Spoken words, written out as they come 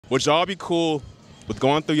would y'all be cool with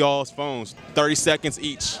going through y'all's phones 30 seconds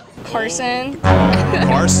each? Carson.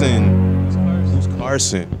 Carson. Who's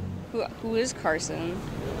Carson? Who is Carson?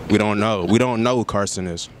 We don't know. We don't know who Carson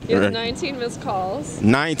is. You have 19 missed calls.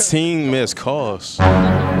 19 missed calls.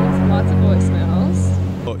 Lots of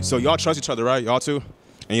voicemails. So y'all trust each other, right? Y'all two?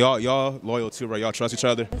 And y'all loyal too, right? Y'all trust each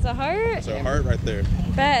other? It's a heart? It's a heart right there.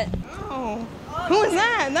 Bet. Oh, who is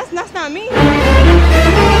that? That's not me.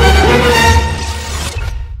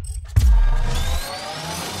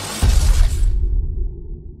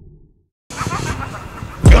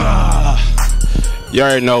 You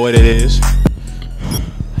already know what it is.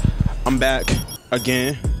 I'm back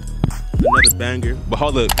again. Another banger. But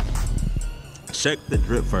hold up. Check the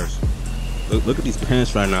drip first. Look at these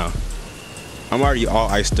pants right now. I'm already all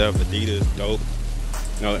iced up. Adidas, dope.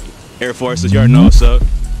 You know, Air Forces, you already know what's up.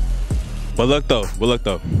 But look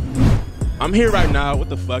though. I'm here right now with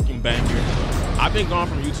the fucking banger. I've been gone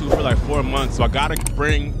from YouTube for like 4 months, so I gotta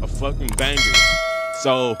bring a fucking banger.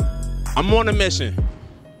 So I'm on a mission.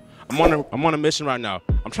 I'm on a mission right now.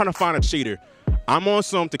 I'm trying to find a cheater. I'm on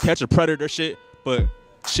some To Catch a Predator shit, but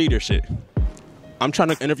cheater shit. I'm trying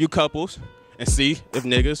to interview couples and see if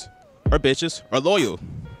niggas or bitches are loyal.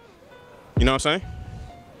 You know what I'm saying?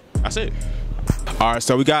 That's it. All right,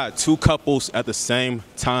 so we got 2 couples at the same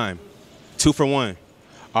time. 2 for 1.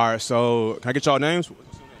 All right, so can I get y'all names?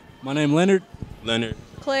 My name Leonard. Leonard.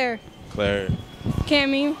 Claire.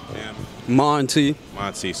 Cammy. Monty.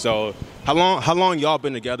 So how long y'all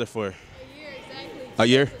been together for? A year, exactly. A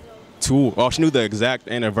year? 2. Oh, she knew the exact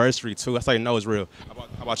anniversary too. That's how you know it's real. How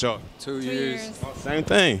about y'all? 2 years. Oh, same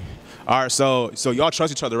thing. All right, so y'all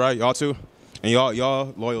trust each other, right? Y'all too? And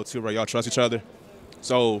y'all loyal too, right? Y'all trust each other?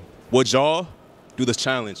 So would y'all do this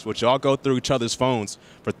challenge? Would y'all go through each other's phones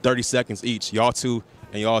for 30 seconds each? Y'all two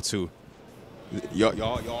and y'all two. Y'all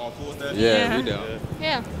cool with that? Yeah, we do.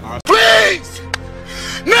 Yeah. Right. Please!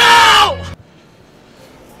 No!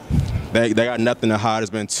 They got nothing to hide. It's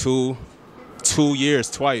been two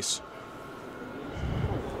years, twice.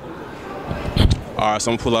 All right,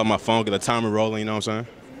 so I'm gonna pull out my phone, get the timer rolling, you know what I'm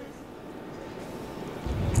saying?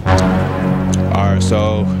 All right,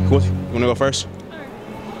 so you wanna go first? All right.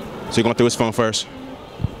 So you're going through his phone first?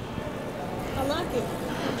 I like it.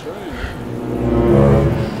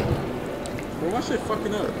 Bro, my shit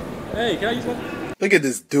fucking up. Hey, can I use one? Look at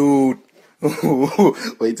this dude.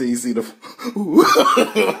 Wait till you see the.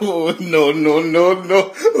 No.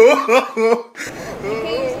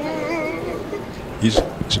 He's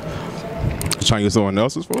trying to use someone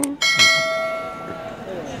else's phone?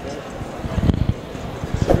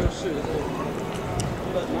 Real shit.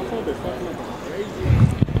 My phone been fucking up crazy.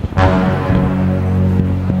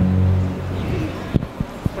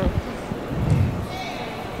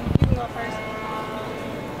 You can go first.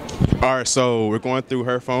 All right, so we're going through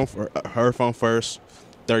her phone first.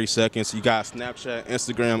 30 seconds. You got Snapchat,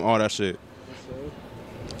 Instagram, all that shit.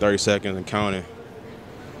 30 seconds and counting.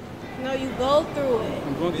 No, you go through it.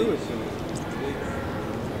 I'm going through it soon.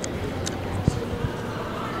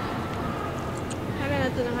 I got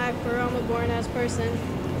nothing to hide for real. I'm a born ass person.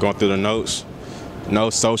 Going through the notes. No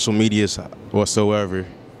social medias whatsoever.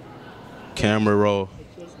 Camera roll.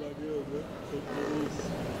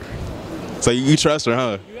 So you trust her,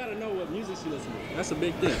 huh? You gotta know what music she listens to. That's a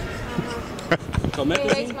big thing. He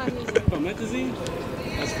hates my music. Promethazine?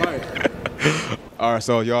 That's fire. All right,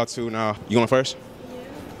 so y'all two now. You going first?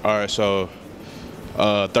 Yeah. All right, so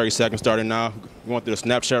 30 seconds starting now. We're going through the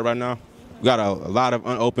Snapchat right now. We got a lot of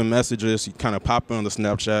unopened messages. You kind of pop on the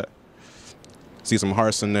Snapchat. See some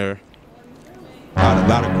hearts in there. A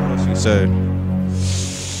lot of girls, she said.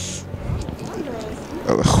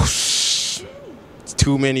 It's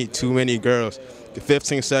too many girls.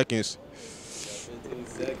 15 seconds. 15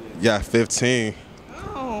 seconds. Yeah, 15.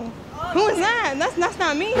 Oh, who is that? That's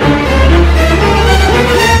not me.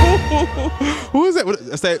 Who is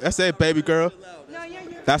that? That's that baby girl. No, you're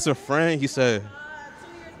That's her friend, he said.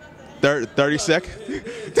 30 seconds?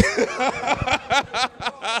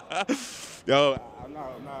 Yo, I'm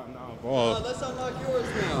not involved. Let's unlock yours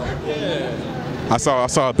now. Yeah. I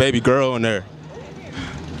saw a baby girl in there.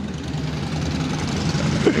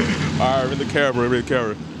 All right, really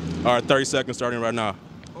camera. All right, 30 seconds starting right now.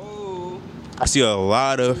 Oh. I see a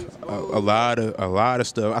lot of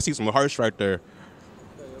stuff. I see some hearts right there.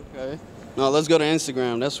 Okay. No, let's go to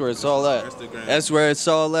Instagram. That's where it's all at. Instagram. That's where it's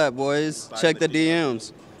all at, boys. Check the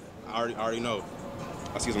DMs. I already know.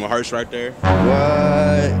 I see some hearts right there.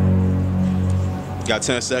 What? You got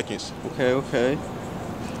 10 seconds. Okay. You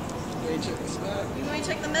want to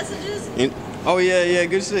check the messages? Oh, yeah,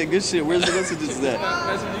 good shit. Where's the messages at?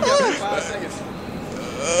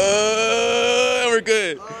 I'm We're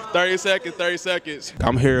good. 30 seconds, 30 seconds.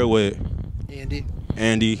 I'm here with Andy.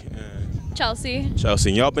 Andy Chelsea. and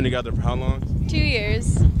Chelsea. Y'all been together for how long? 2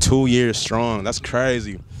 years. 2 years strong. That's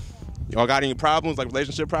crazy. Y'all got any problems, like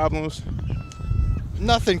relationship problems?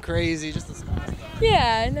 Nothing crazy, just a small stuff.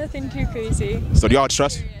 Yeah, nothing too crazy. So do y'all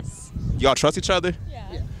trust? Serious. Y'all trust each other?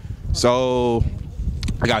 Yeah. So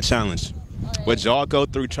I got a challenge. Would y'all go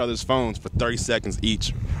through each other's phones for 30 seconds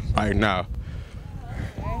each right now?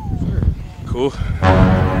 Cool.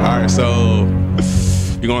 All right, so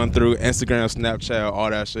you're going through Instagram, Snapchat, all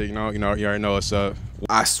that shit. You already know what's up.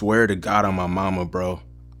 I swear to God on my mama, bro.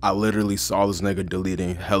 I literally saw this nigga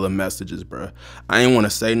deleting hella messages, bro. I ain't want to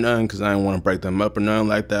say nothing because I didn't want to break them up or nothing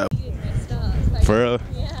like that. For real?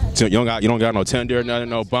 Yeah. So you don't got no Tinder or nothing,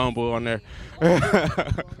 no Bumble on there.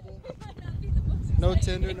 No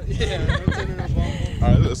Tinder, no Tinder, no Bumble. All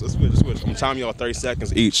right, let's switch. I'm timing y'all 30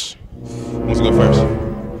 seconds each. Who wants to go first?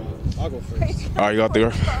 I'll go first. All right, you got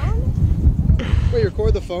there. Wait,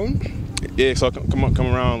 record the phone? Yeah, so come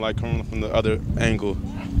around, like come from the other angle,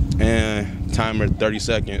 and timer 30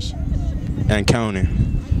 seconds, and counting.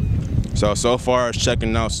 So far it's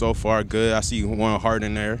checking out. So far good. I see one heart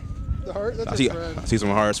in there. The heart? That's I a friend. see some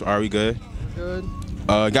hearts. Are we good? Good.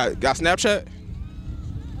 Got Snapchat?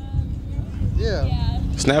 Yeah.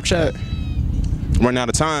 Snapchat. Running out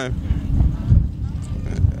of time.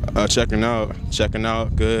 Checking out.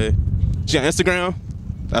 Good. She on Instagram?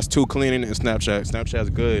 That's too clean in Snapchat. Snapchat's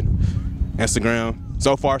good. Instagram.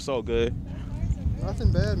 So far so good.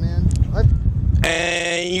 Nothing bad, man.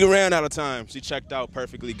 And you ran out of time. She checked out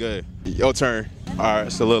perfectly good. Your turn. All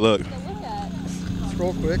right, so look.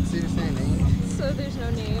 Scroll quick, see if there's any names. So there's no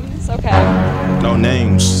names. Okay. No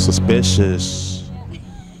names. Suspicious.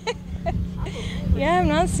 Yeah, I'm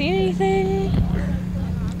not seeing anything.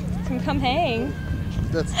 Can come hang.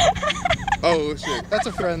 That's Oh shit. that's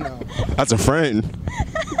a friend though. That's a friend.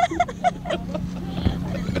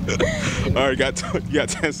 All right, you got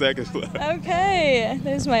 10 seconds left. Okay.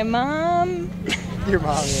 There's my mom. Your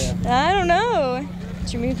mom, yeah. I don't know.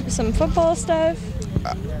 Did you mean some football stuff?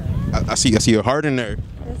 I see a heart in there.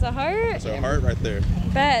 There's a heart. There's a heart right there.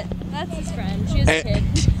 Bet. That's his friend. She has a kid.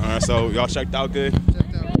 All right, so y'all checked out good.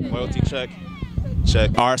 Checked out. Loyalty check.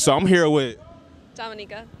 All right, so I'm here with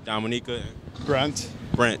Dominica. Dominica and Brent.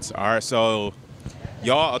 Brent. All right, so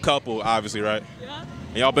y'all a couple, obviously, right? Yeah.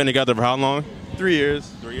 And y'all been together for how long? 3 years.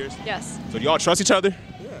 3 years. Yes. So do y'all trust each other?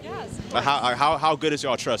 Yes. Like how good is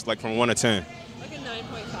y'all trust? Like from 1 to 10? Like a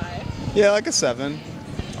 9.5. Yeah, like a 7.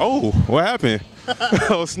 Oh, what happened?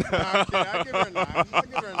 Oh snap! I'll give her a 9. I'll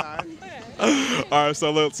give her a 9. All right,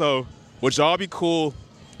 so look, so would y'all be cool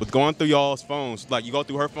with going through y'all's phones? Like you go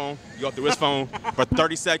through her phone, you go through his phone for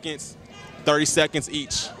 30 seconds, 30 seconds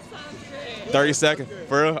each. 30 seconds.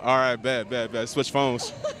 For real? All right, bet. Switch phones.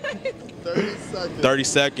 30 seconds. 30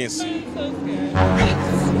 seconds. So scared.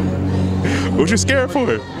 What you scared for?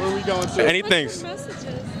 Where are we going to? Anything. Messages.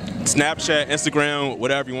 Snapchat, Instagram,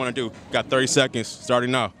 whatever you want to do. Got 30 seconds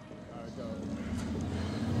starting now.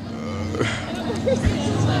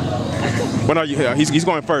 Well, no, he's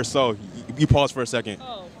going first, so you pause for a second.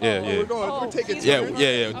 Oh. Yeah. We're taking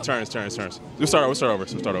Yeah. Turns. We'll start over.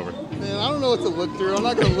 Man, I don't know what to look through. I'm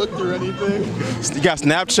not going to look through anything. You got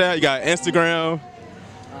Snapchat, you got Instagram.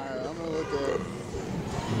 Alright, I'm going to look at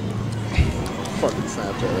fucking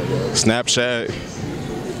Snapchat, I guess. Snapchat.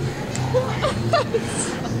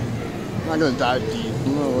 I'm not going to dive deep.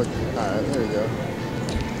 I'm going to look. Alright, there we go.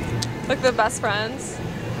 Like the best friends.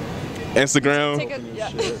 Instagram. Take a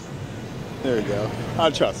yeah. There we go. I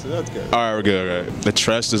trust it. That's good. All right, we're good. All right. The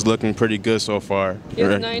trust is looking pretty good so far. You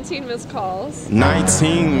have Right. 19 missed calls.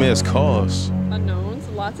 19 missed calls. Unknowns.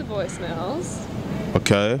 Lots of voicemails.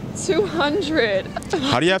 Okay. 200.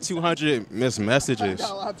 How do you have 200 missed messages?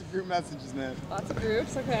 Got lots of group messages, man. Lots of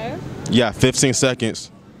groups. Okay. Yeah, 15 seconds.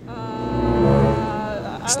 I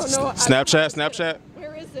don't know. Snapchat.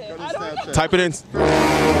 Where is it? Go to I don't know. Snapchat. Type it in.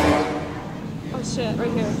 Oh shit!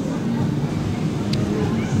 Right here.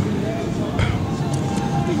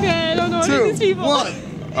 Okay, I don't know any of these people. 1.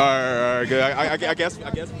 All right, good. I guess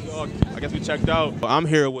we checked out. I'm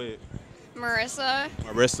here with Marissa.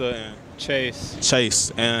 Marissa and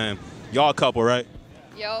Chase. and y'all a couple, right?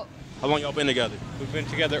 Yup. How long y'all been together? We've been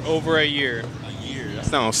together over a year. A year. That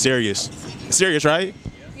sounds serious. Serious, right?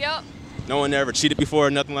 Yup. No one ever cheated before,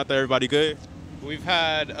 nothing like that. Everybody good? We've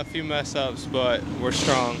had a few mess ups, but we're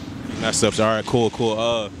strong. Mess ups. All right, cool.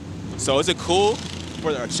 So is it cool for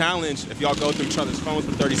a challenge if y'all go through each other's phones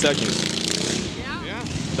for 30 seconds? Yeah.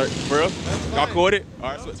 For real? Y'all cool with it? All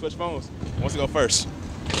right, switch phones. Who wants to go first?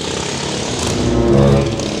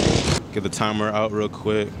 Get the timer out real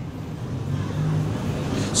quick.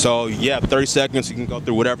 So yeah, 30 seconds. You can go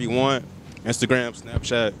through whatever you want. Instagram,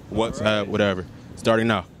 Snapchat, WhatsApp, whatever. Starting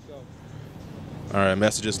now. All right,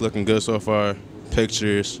 messages looking good so far.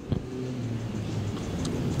 Pictures.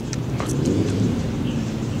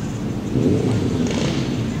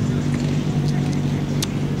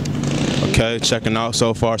 Okay, checking out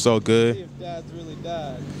so far so good. See if dad's really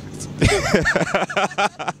dad.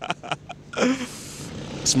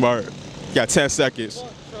 Smart. You got 10 seconds.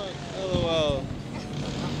 LOL.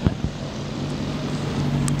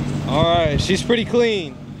 Alright, she's pretty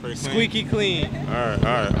clean. Squeaky clean. All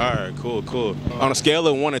right, cool. On a scale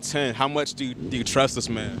of 1 to 10, how much do you trust this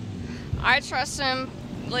man? I trust him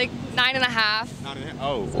like 9.5.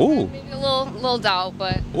 Oh, ooh. Maybe a little doubt,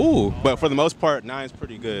 but Ooh, but for the most part, 9's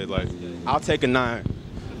pretty good. Like, I'll take a 9.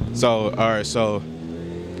 So, all right, so.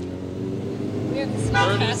 we have to smell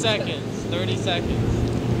 30 test. seconds. 30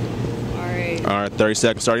 seconds. All right. All right, 30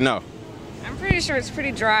 seconds, starting now. I'm pretty sure it's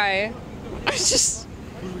pretty dry. I just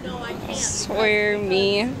swear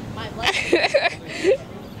me.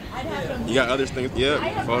 You got other things,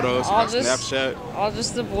 yeah, photos, I'll just- Snapchat. All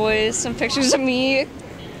just the boys, some pictures of me,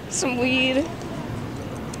 some weed.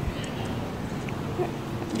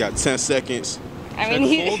 You got 10 seconds. I mean,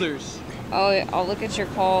 he, Folders. I'll look at your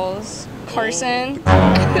calls. Carson.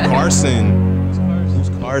 Carson. Who's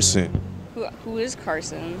Carson? Who is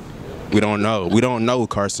Carson? We don't know. We don't know who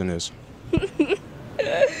Carson is. All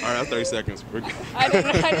right, that's 30 seconds. We're good. I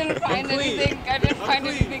didn't find anything. I didn't find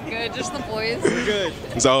anything good. Just the boys. Good.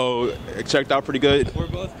 So, it checked out pretty good. We're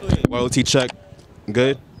both clean. Loyalty check,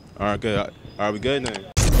 good? All right, good. All right, we good then?